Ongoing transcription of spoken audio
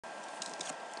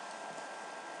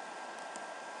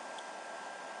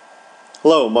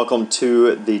Hello and welcome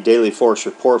to the Daily Forex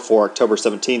Report for October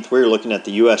 17th. We're looking at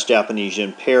the US-Japanese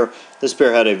yen pair. This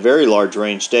pair had a very large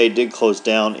range day, did close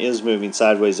down, is moving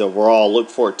sideways overall. Look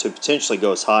for it to potentially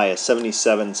go as high as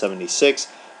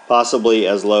 77.76, possibly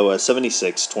as low as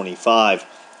 76.25.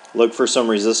 Look for some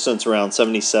resistance around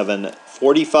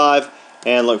 77.45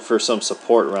 and look for some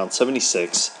support around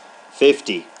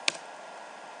 76.50.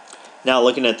 Now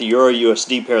looking at the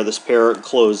Euro-USD pair, this pair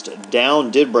closed down,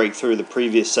 did break through the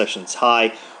previous session's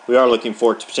high. We are looking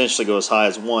for it to potentially go as high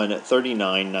as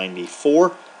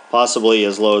 139.94, possibly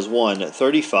as low as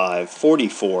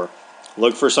 135.44.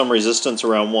 Look for some resistance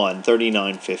around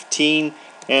 139.15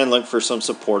 and look for some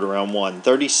support around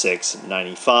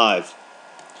 136.95.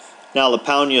 Now the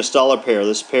pound-US dollar pair,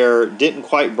 this pair didn't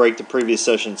quite break the previous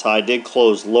session's high, did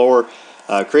close lower,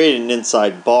 created an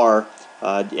inside bar,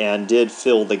 and did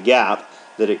fill the gap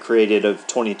that it created of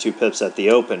 22 pips at the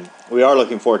open. We are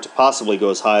looking for it to possibly go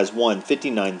as high as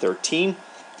 159.13,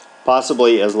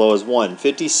 possibly as low as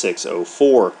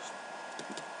 156.04.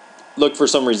 Look for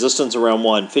some resistance around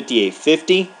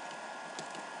 158.50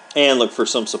 and look for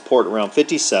some support around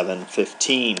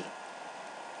 57.15.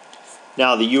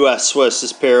 Now the US Swiss,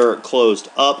 this pair closed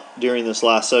up during this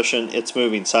last session. It's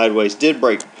moving sideways, did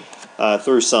break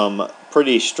through some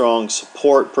pretty strong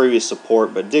support, previous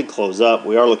support, but did close up.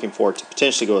 We are looking for it to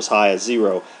potentially go as high as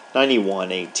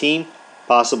 0.9118,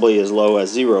 possibly as low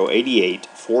as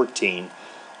 0.8814.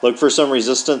 Look for some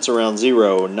resistance around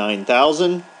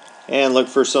 0.9000 and look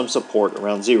for some support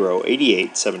around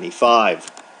 0.8875.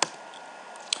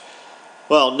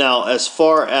 Well, now as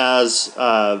far as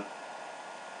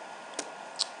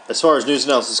news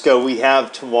analysis go, we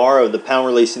have tomorrow the pound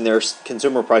releasing their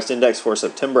consumer price index for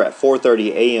September at 4:30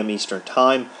 a.m. Eastern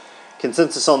Time.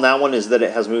 Consensus on that one is that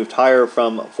it has moved higher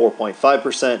from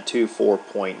 4.5% to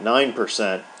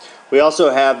 4.9%. We also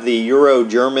have the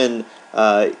Euro-German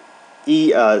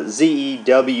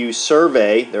ZEW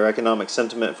survey, their economic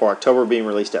sentiment for October, being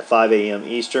released at 5 a.m.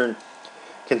 Eastern.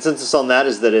 Consensus on that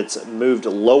is that it's moved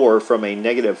lower from a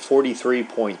negative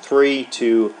 43.3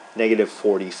 to negative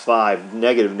 45.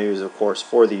 Negative news, of course,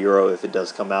 for the euro if it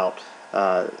does come out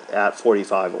at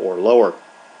 45 or lower.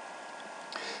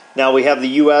 Now we have the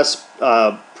U.S.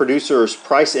 Producers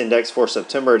Price Index for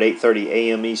September at 8:30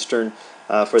 a.m. Eastern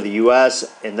for the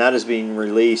U.S., and that is being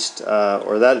released,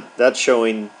 that's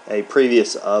showing a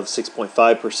previous of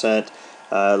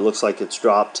 6.5%. Looks like it's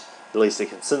dropped, at least the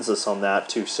consensus on that,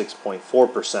 to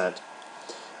 6.4%.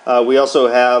 We also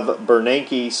have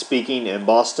Bernanke speaking in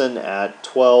Boston at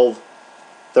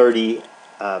 12:30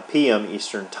 p.m.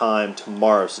 Eastern Time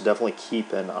tomorrow, so definitely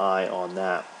keep an eye on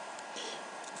that.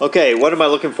 Okay, what am I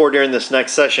looking for during this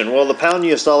next session? Well, the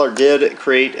pound-US dollar did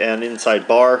create an inside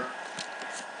bar.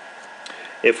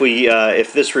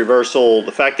 If this reversal,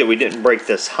 the fact that we didn't break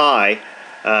this high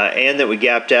and that we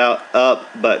gapped up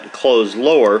but closed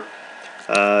lower,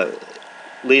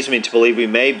 leads me to believe we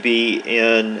may be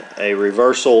in a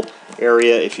reversal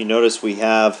area. If you notice, we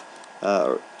have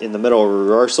in the middle of a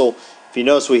reversal, if you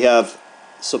notice, we have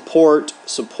support,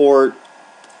 support,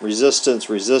 resistance,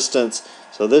 resistance.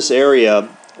 So this area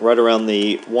right around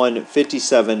the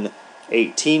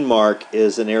 157.18 mark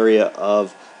is an area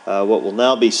of what will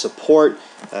now be support.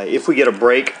 If we get a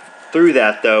break through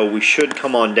that, though, we should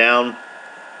come on down,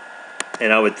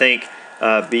 and I would think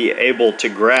be able to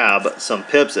grab some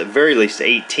pips, at very least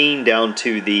 18 down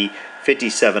to the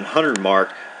 5,700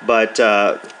 mark, but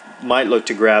might look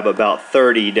to grab about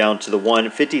 30 down to the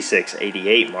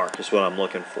 156.88 mark is what I'm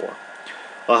looking for.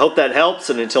 Well, I hope that helps,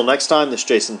 and until next time, this is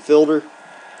Jason Fielder.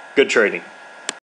 Good trading.